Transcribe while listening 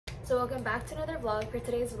So welcome back to another vlog. For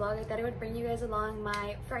today's vlog, I thought I would bring you guys along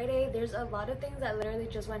my Friday. There's a lot of things that literally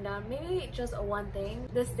just went down. Maybe just one thing.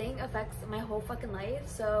 This thing affects my whole fucking life.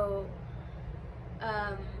 So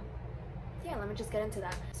yeah, let me just get into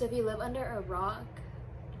that. So if you live under a rock,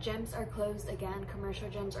 gyms are closed again. Commercial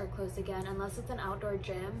gyms are closed again. Unless it's an outdoor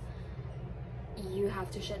gym, you have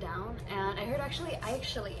to shut down. And I heard actually,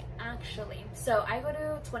 so I go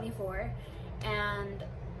to 24 and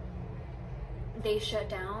they shut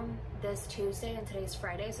down this Tuesday and today's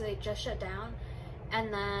Friday, so they just shut down.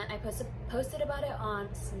 And then I posted about it on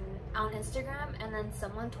Instagram, and then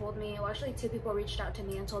someone told me, well, actually two people reached out to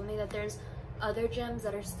me and told me that there's other gyms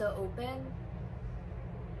that are still open.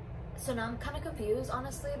 So now I'm kind of confused,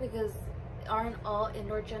 honestly, because aren't all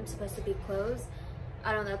indoor gyms supposed to be closed?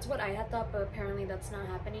 I don't know, that's what I had thought, but apparently that's not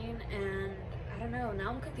happening. And I don't know, now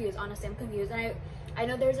I'm confused. Honestly, I'm confused. And I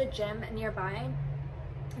know there's a gym nearby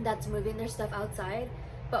that's moving their stuff outside,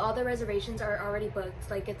 but all the reservations are already booked.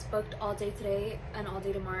 Like, it's booked all day today and all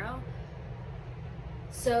day tomorrow,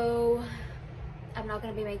 so I'm not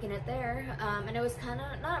gonna be making it there. And it was kind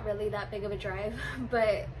of not really that big of a drive,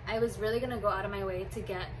 but I was really gonna go out of my way to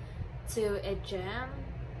get to a gym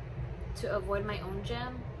to avoid my own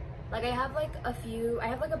gym. Like, I have like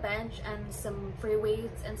a bench and some free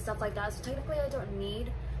weights and stuff like that, so technically I don't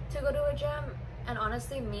need to go to a gym. And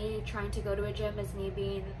honestly, me trying to go to a gym is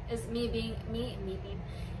me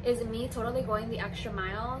totally going the extra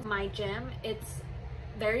mile. My gym, it's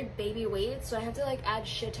very baby weights, so I have to like add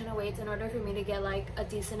shit ton of weights in order for me to get like a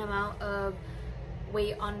decent amount of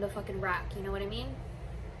weight on the fucking rack, you know what I mean?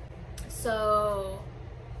 So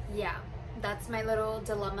yeah, that's my little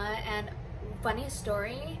dilemma. And funny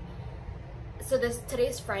story, so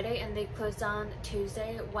today's Friday and they closed down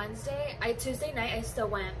Tuesday. Tuesday night I still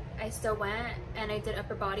went and I did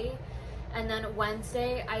upper body. And then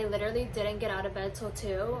Wednesday I literally didn't get out of bed till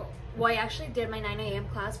 2. Well, I actually did my 9 a.m.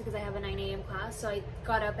 class because I have a 9 a.m. class, so I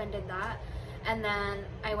got up and did that. And then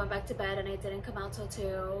I went back to bed and I didn't come out till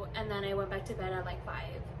 2. And then I went back to bed at like 5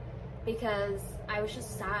 because I was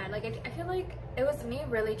just sad. Like, I feel like it was me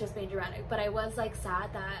really just being dramatic, but I was like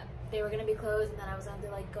sad that they were gonna be closed and then I was gonna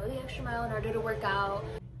like go the extra mile in order to work out.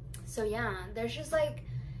 So yeah, there's just like,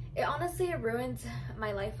 it honestly ruined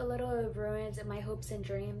my life a little. It ruined my hopes and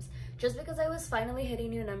dreams just because I was finally hitting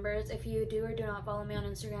new numbers. If you do or do not follow me on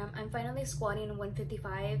Instagram, I'm finally squatting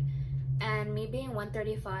 155, and me being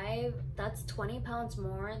 135, that's 20 pounds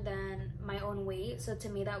more than my own weight. So to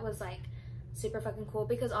me that was like super fucking cool,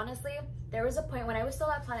 because honestly there was a point when I was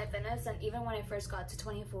still at Planet Fitness, and even when I first got to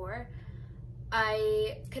 24,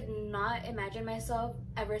 I could not imagine myself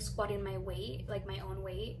ever squatting my weight, like my own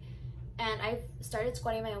weight. And I've started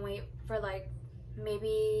squatting my own weight for like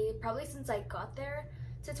probably since I got there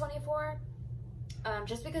to 24,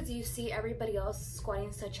 just because you see everybody else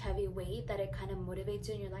squatting such heavy weight that it kind of motivates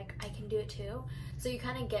you and you're like, I can do it too. So you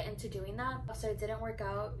kind of get into doing that. So I didn't work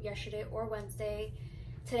out yesterday or Wednesday.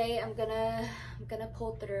 Today I'm gonna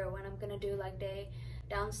pull through and I'm gonna do leg day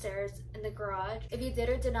downstairs in the garage. If you did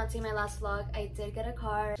or did not see my last vlog, I did get a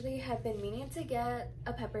car. I actually have been meaning to get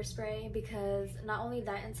a pepper spray because not only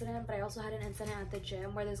that incident, but I also had an incident at the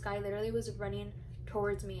gym where this guy literally was running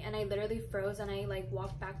towards me and I literally froze and I like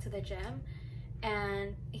walked back to the gym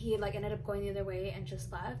and he like ended up going the other way and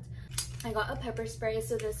just left. I got a pepper spray.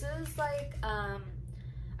 So this is like I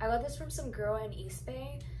got this from some girl in East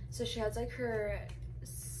Bay. So she has like her,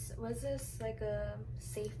 was this like a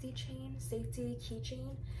safety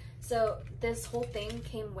keychain? So this whole thing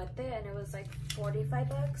came with it and it was like 45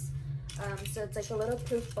 bucks. So it's like a little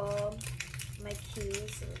proof ball, my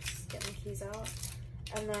keys, so let's get my keys out,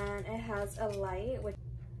 and then it has a light,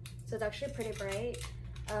 so it's actually pretty bright.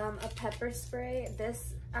 A pepper spray. The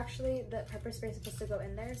pepper spray is supposed to go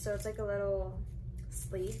in there, so it's like a little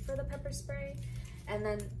sleeve for the pepper spray. And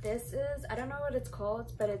then this is, I don't know what it's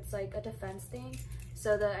called, but it's like a defense thing.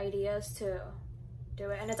 So the idea is to do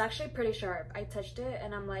it, and it's actually pretty sharp. I touched it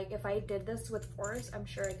and I'm like, if I did this with force, I'm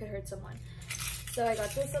sure I could hurt someone. So I got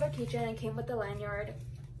this little keychain and came with the lanyard.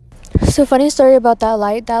 So funny story about that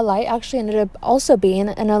light actually ended up also being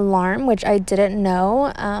an alarm, which I didn't know,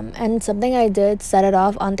 and something I did set it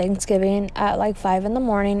off on Thanksgiving at like 5 in the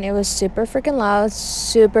morning. It was super freaking loud.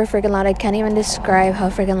 I can't even describe how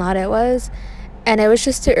freaking loud it was, and it was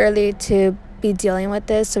just too early to be dealing with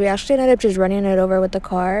this, so we actually ended up just running it over with the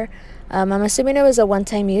car. I'm assuming it was a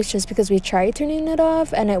one-time use just because we tried turning it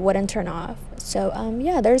off and it wouldn't turn off. So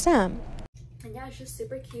yeah, there's that. And yeah, it's just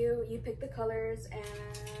super cute. You pick the colors, and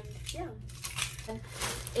yeah. And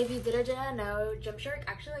if you did or did not know, GYMSHARK,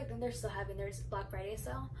 actually I think they're still having their Black Friday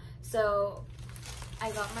sale. So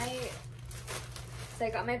I got my So I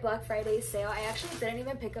got my Black Friday sale. I actually didn't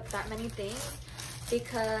even pick up that many things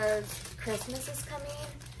because Christmas is coming,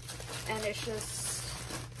 and it's just,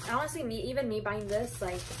 honestly, even me buying this,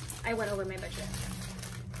 like, I went over my budget.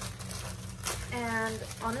 And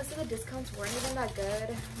honestly, the discounts weren't even that good.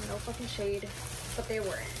 No fucking shade, but they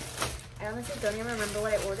weren't. I honestly don't even remember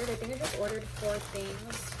what I ordered. I think I just ordered 4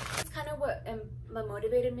 things. That's kind of what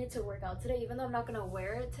motivated me to work out today, even though I'm not gonna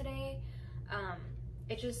wear it today.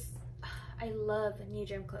 It just, I love new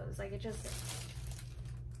gym clothes. Like, it just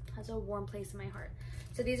has a warm place in my heart.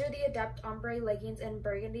 So these are the Adapt Ombre leggings in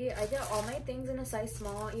burgundy. I get all my things in a size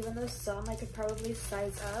small, even though some I could probably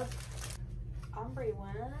size up. Ombre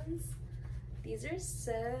ones. These are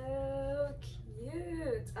so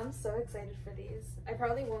cute. I'm so excited for these. I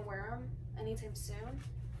probably won't wear them anytime soon,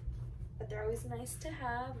 but they're always nice to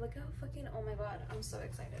have. Look how fucking, oh my god, I'm so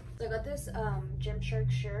excited. So I got this GYMSHARK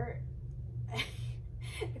shirt.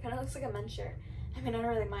 It kind of looks like a men's shirt. I mean, I don't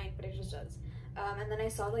really mind, but it just does. And then I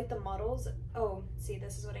saw like the models. Oh, see,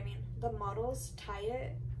 this is what I mean. The models tie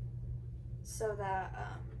it so that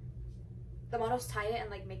the models tie it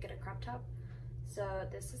and like make it a crop top. So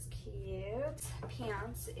this is cute.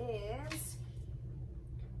 Pants is,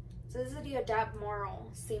 so this is the Adapt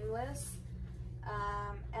Moral Seamless.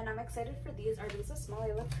 And I'm excited for these. Are these a small?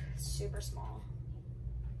 They look super small.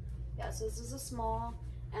 Yeah, so this is a small,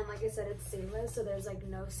 and like I said, it's seamless, so there's like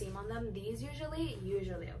no seam on them. These usually,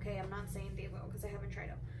 okay, I'm not saying they will because I haven't tried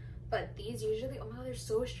them, but these usually, oh my god, they're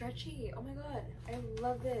so stretchy. Oh my god, I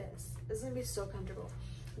love this. This is gonna be so comfortable.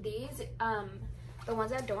 These, the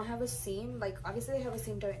ones that don't have a seam, like obviously they have a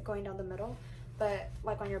seam going down the middle, but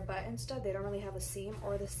like on your butt and stuff, they don't really have a seam,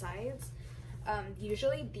 or the sides.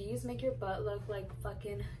 Usually these make your butt look like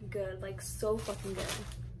fucking good, like so fucking good,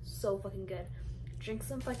 so fucking good. Drink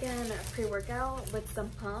some fucking pre-workout with some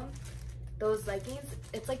pump. Those leggings,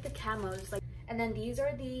 it's like the camos, like. And then these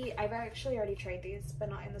are the, I've actually already tried these, but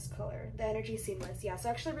not in this color, the Energy Seamless. Yeah, so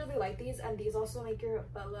I actually really like these, and these also make your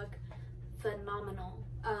butt look phenomenal.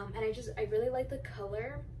 And I really like the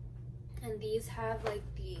color, and these have like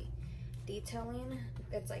the detailing.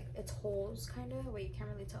 It's like, it's holes kind of. Wait, you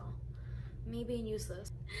can't really tell, me being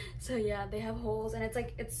useless. So yeah, they have holes, and it's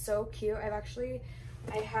like, it's so cute.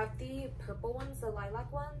 I have the purple ones, the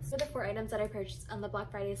lilac ones. These are the 4 items that I purchased on the Black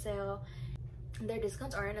Friday sale. Their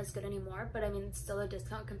discounts aren't as good anymore, but I mean, it's still a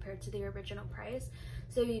discount compared to the original price.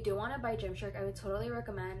 So if you do want to buy GYMSHARK, I would totally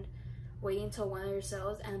recommend waiting until one of your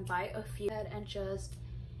sales and buy a few and just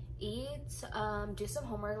eat, do some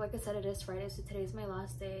homework. Like I said, it is Friday, so today's my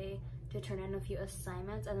last day to turn in a few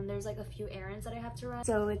assignments, and then there's like a few errands that I have to run.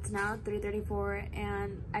 So it's now 3:34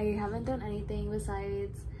 and I haven't done anything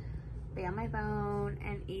besides be on my phone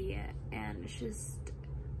and eat. And it's just,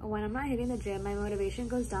 when I'm not hitting the gym, my motivation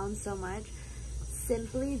goes down so much,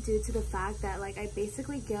 simply due to the fact that like I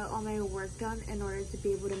basically get all my work done in order to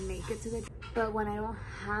be able to make it to the gym. But when I don't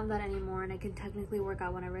have that anymore and I can technically work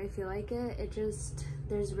out whenever I feel like it, it just,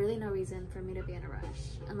 there's really no reason for me to be in a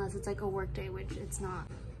rush, unless it's like a work day, which it's not.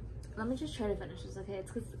 Let me just try to finish this, okay?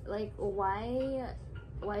 It's because like, why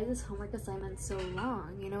is this homework assignment so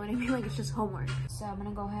long? You know what I mean? Like, it's just homework. So I'm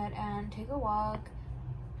gonna go ahead and take a walk.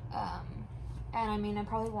 And I mean, I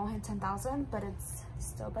probably won't hit 10,000, but it's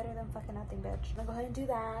still better than fucking nothing, bitch. I'm gonna go ahead and do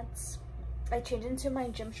that. I changed into my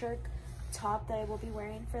GYMSHARK top that I will be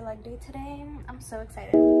wearing for leg day today. I'm so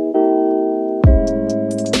excited.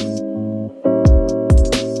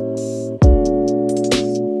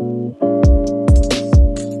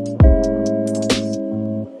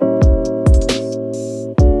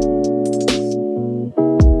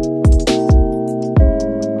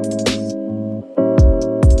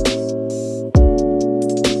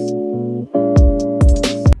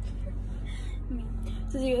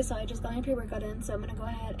 So I just got my pre-workout in, so I'm gonna go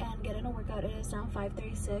ahead and get in a workout. It is now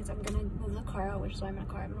 5:36. I'm gonna move the car out, which is why I'm in a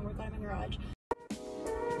car. I'm gonna work out in my garage.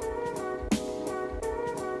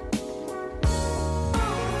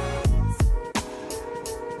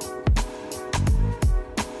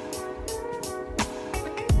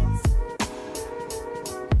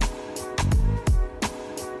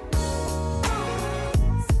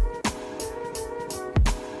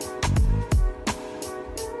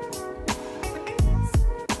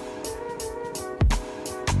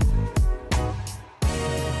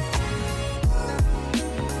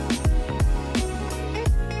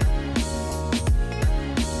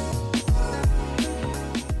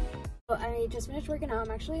 I just finished working out.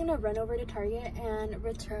 I'm actually gonna run over to Target and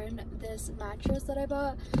return this mattress that I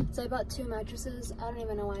bought. So I bought 2 mattresses. I don't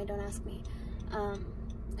even know why, don't ask me. I'm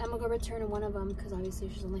gonna go return one of them because obviously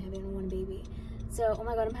she's only having 1 baby. So, oh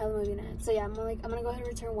my god, I'm hella moving it. So yeah, I'm gonna go ahead and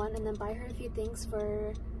return one and then buy her a few things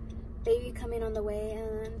for baby coming on the way,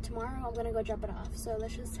 and tomorrow I'm gonna go drop it off. So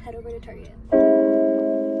let's just head over to Target.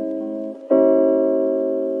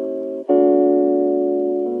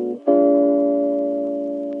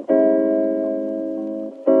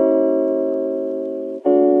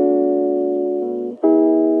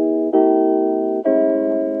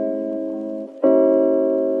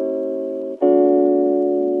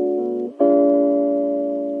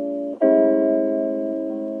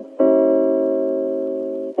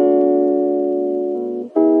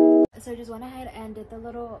 So I just went ahead and did the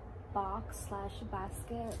little box slash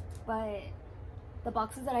basket, but the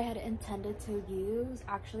boxes that I had intended to use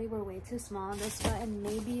actually were way too small in this spot, and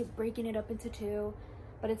maybe breaking it up into two,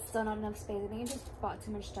 but it's still not enough space. I think I just bought too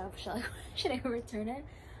much stuff. Should I return it?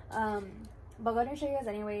 But I'm gonna show you guys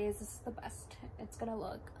anyways. This is the best it's gonna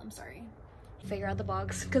look. I'm sorry. Figure out the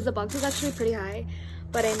box, because the box is actually pretty high,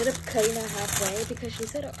 but I ended up cutting it halfway because she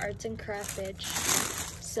said arts and craft, bitch.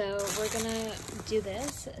 So we're gonna do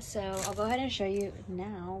this. So I'll go ahead and show you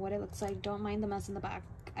now what it looks like. Don't mind the mess in the back.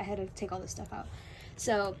 I had to take all this stuff out.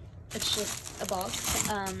 So it's just a box.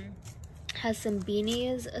 Has some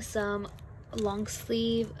beanies, some long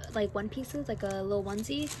sleeve like one pieces, like a little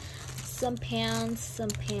onesie, some pants.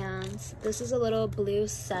 This is a little blue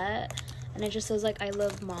set, and it just says like I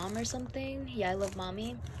love mom or something. Yeah, I love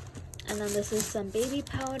mommy. And then this is some baby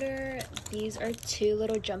powder. These are two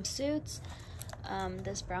little jumpsuits.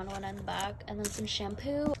 This brown one in the back, and then some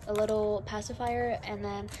shampoo, a little pacifier, and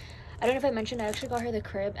then I don't know if I mentioned I actually got her the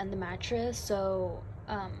crib and the mattress. So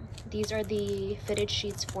these are the fitted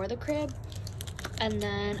sheets for the crib, and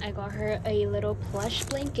then I got her a little plush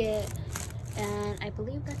blanket, and I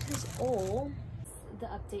believe that is all. The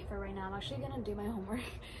update for right now. I'm actually gonna do my homework.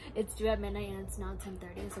 It's due at midnight and it's now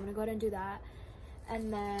 10:30, so I'm gonna go ahead and do that.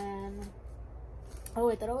 And then oh,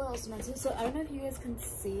 I thought I was also meant to, so I don't know if you guys can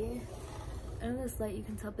see. I know this light you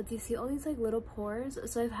can tell, but do you see all these like little pores?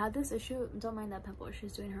 So I've had this issue. Don't mind that pimple,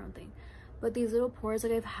 she's doing her own thing. But these little pores,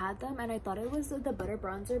 like I've had them, and I thought it was the butter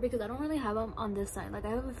bronzer because I don't really have them on this side. Like I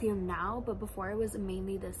have a few now, but before it was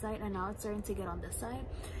mainly this side, and now it's starting to get on this side.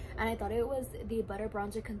 And I thought it was the butter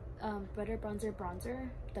bronzer,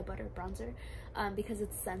 because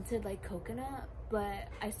it's scented like coconut, but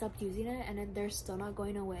I stopped using it, and then they're still not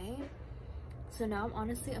going away. So now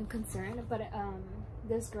I'm concerned, but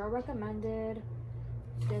this girl recommended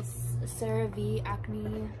this CeraVe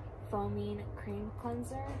acne foaming cream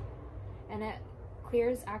cleanser, and it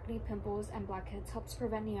clears acne, pimples, and blackheads, helps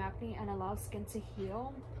prevent new acne, and allows skin to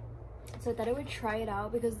heal. So I thought I would try it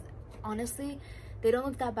out because honestly they don't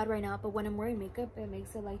look that bad right now, but when I'm wearing makeup it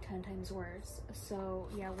makes it like 10 times worse. So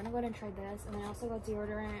yeah, we're gonna go ahead and try this. And then I also got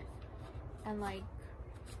deodorant and like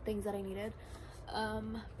things that I needed.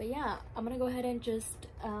 But yeah, I'm gonna go ahead and just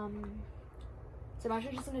so I'm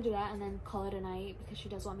actually just gonna do that and then call it a night because she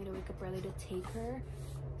does want me to wake up early to take her.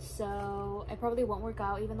 So I probably won't work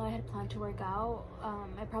out, even though I had planned to work out.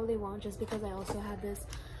 I probably won't, just because I also have this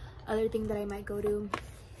other thing that I might go to.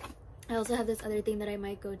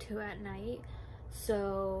 At night.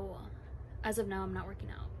 So as of now I'm not working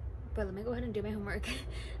out, but let me go ahead and do my homework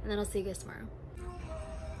and then I'll see you guys tomorrow.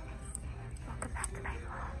 Welcome back to my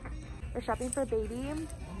vlog. We're shopping for baby.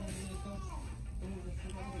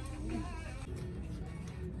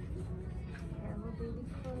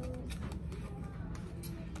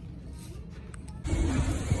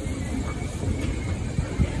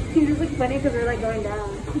 It just looks funny because we're like going down.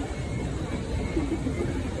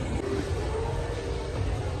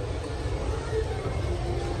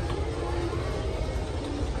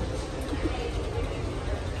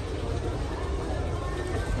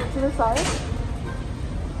 To the side.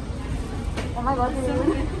 Oh my god, so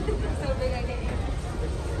big I can't.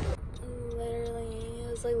 Literally, it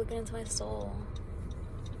was like looking into my soul.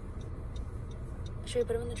 Should we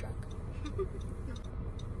put him in the trunk?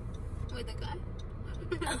 Wait, the guy?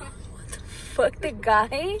 What the fuck, the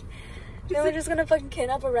guy? Then we're just gonna fucking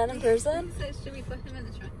kidnap a random person? So should we put him in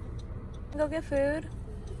the trunk? Go get food.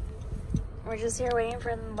 We're just here waiting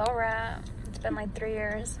for Laura. It's been like 3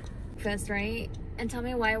 years. Breakfast, right? And tell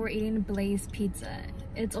me why we're eating Blaze pizza.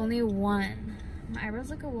 It's only one. My eyebrows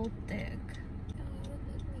look a little thick.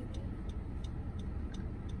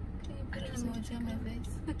 Can you put an emoji on my face?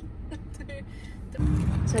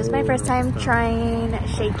 So it's my first time trying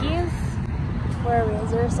shakies. Where are we?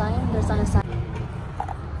 Is there a sign? There's not a sign.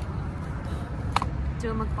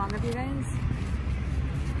 Do a mukbang of you guys.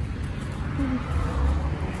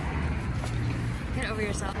 Get over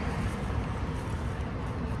yourself.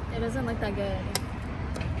 It doesn't look that good.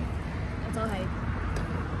 It's all hype.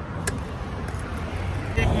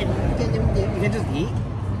 You can just eat?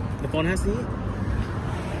 The phone has to eat?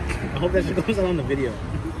 I hope that shit goes out on the video.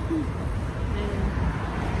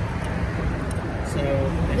 So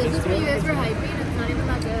This is what you guys were hyping. It's not even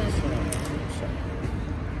that good.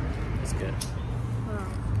 it's good. Wow.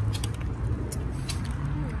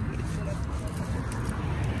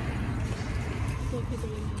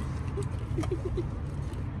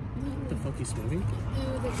 What the fuck, you swimming?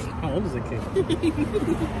 How old is the kid?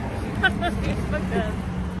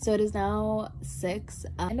 So it is now 6.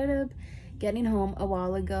 I ended up getting home a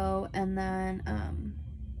while ago, and then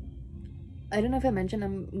I don't know if I mentioned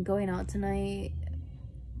I'm going out tonight.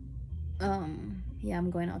 Yeah,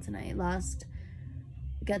 I'm going out tonight. Last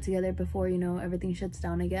get together before, you know, everything shuts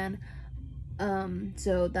down again.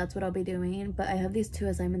 So that's what I'll be doing. But I have these 2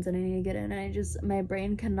 assignments that I need to get in, and my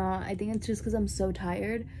brain cannot. I think it's just because I'm so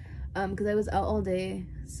tired, because I was out all day,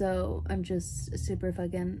 so I'm just super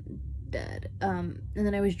fucking dead. And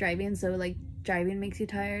then I was driving, so like driving makes you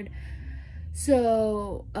tired.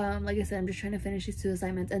 So like I said, I'm just trying to finish these 2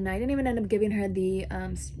 assignments, and I didn't even end up giving her the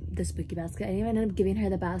spooky basket. I didn't even end up giving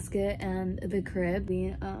her the basket and the crib.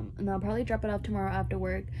 And I'll probably drop it off tomorrow after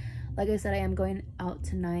work. Like I said, I am going out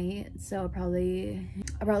tonight, so I'll probably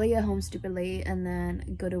get home stupid late and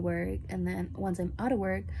then go to work, and then once I'm out of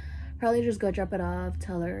work, probably just go drop it off,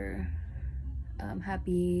 tell her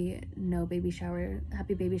happy baby shower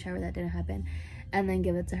that didn't happen, and then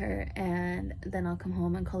give it to her, and then I'll come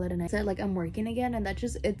home and call it a night. So like I'm working again, and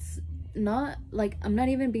it's not like, I'm not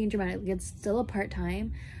even being dramatic, like, it's still a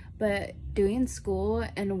part-time, but doing school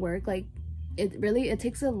and work, like it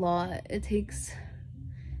takes a lot.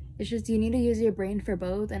 It's just, you need to use your brain for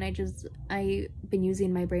both, and I've been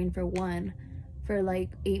using my brain for one for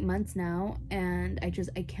like 8 months now, and I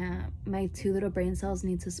can't. My 2 little brain cells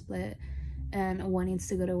need to split, and one needs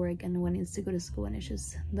to go to work and one needs to go to school, and it's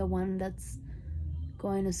just the one that's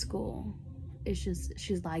going to school, it's just,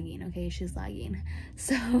 she's lagging. Okay, she's lagging.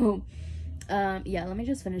 So yeah, let me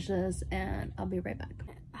just finish this and I'll be right back.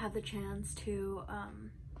 I had the chance to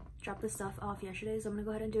drop the stuff off yesterday, so I'm gonna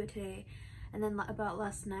go ahead and do it today. And then about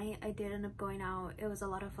last night, I did end up going out. It was a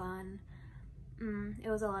lot of fun. It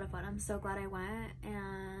was a lot of fun. I'm so glad I went,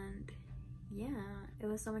 and yeah, it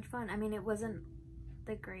was so much fun. I mean, it wasn't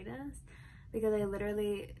the greatest because I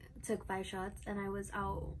literally took 5 shots and I was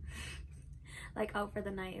out like out for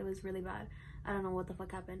the night. It was really bad. I don't know what the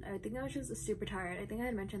fuck happened. I think I was just super tired. I think I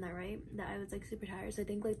had mentioned that, right? That I was like super tired. So I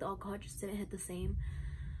think like the alcohol just didn't hit the same.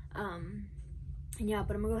 And yeah,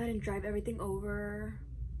 but I'm gonna go ahead and drive everything over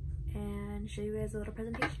and show you guys a little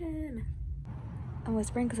presentation. I'm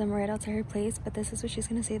whispering because I'm right outside her place, but this is what she's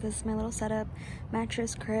gonna see. This is my little setup: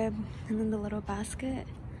 mattress, crib, and then the little basket.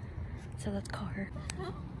 So let's call her.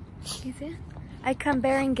 You see? I come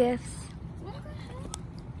bearing gifts.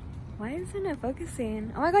 Why isn't it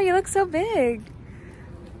focusing? Oh my god, you look so big.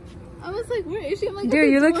 I was like, where is she? I'm like,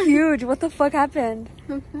 dude, you look huge. What the fuck happened?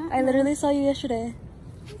 Okay. I literally saw you yesterday.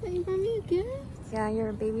 Is you brought me a gift? Yeah,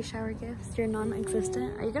 your baby shower gifts. You're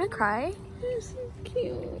non-existent. Are you gonna cry? You're so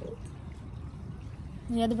cute.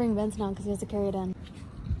 You had to bring Vince now because he has to carry it in.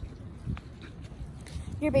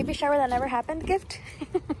 Your baby shower that never happened gift?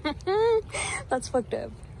 That's fucked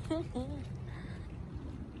up.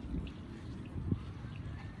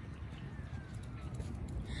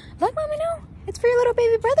 Look, Mommy, no. It's for your little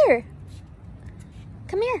baby brother.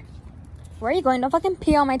 Come here. Where are you going? Don't fucking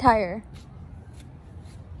pee on my tire.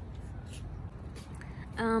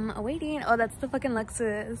 Waiting. Oh, that's the fucking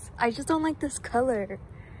Lexus. I just don't like this color.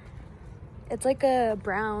 It's like a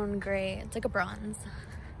brown gray. It's like a bronze.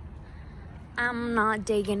 I'm not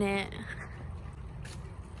digging it.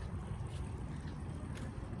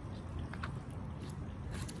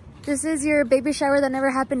 This is your baby shower that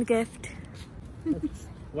never happened gift.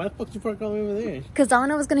 Why the fuck did you park all the way over there? Because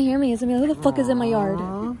Domino was gonna hear me. He's gonna be like, who the fuck is in my yard?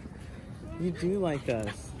 You do like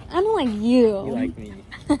us. I don't like you. You like me.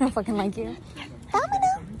 I don't fucking like you. Domino.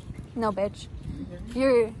 No, bitch.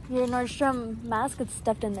 Your Nordstrom mask is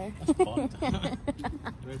stuffed in there. That's fucked.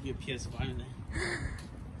 There'd be a PS5 in there.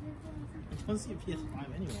 I'm supposed to see a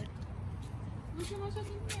PS5 anyway.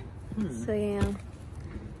 So yeah.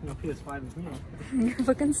 No PS5 in here. You're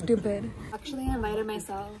fucking stupid. Actually, I invited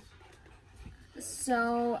myself.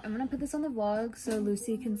 So I'm gonna put this on the vlog so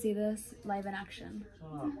Lucy can see this live in action.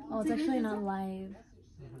 Oh, it's actually not live.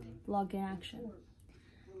 Vlog in action.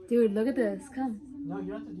 Dude, look at this. Come. No,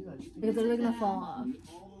 you have to do that. Because they're gonna fall off.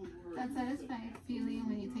 That's satisfying feeling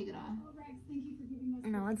when you take it off.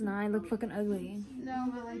 No, it's not. I look fucking ugly. No,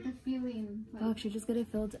 but like the feeling. Like... Oh, should just get it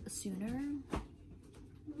filled sooner?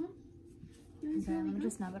 Okay, let me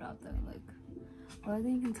just snap it off though. Like, well, I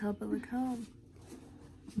think you can tell, but look how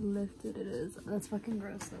lifted it is. That's fucking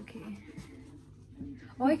gross, okay.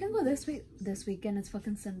 Oh, I can go this weekend. It's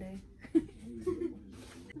fucking Sunday.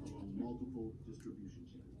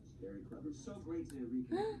 It's so great to reconnect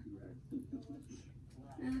with you, right?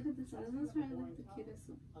 And look at this other one's probably like the cutest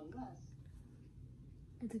one.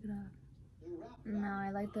 I took it off. No,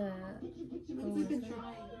 I like the. It's like a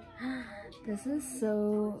drawing. This is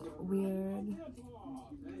so weird.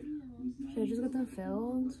 Should I just get them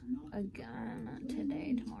filled again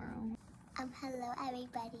today, tomorrow? Hello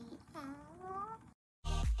everybody.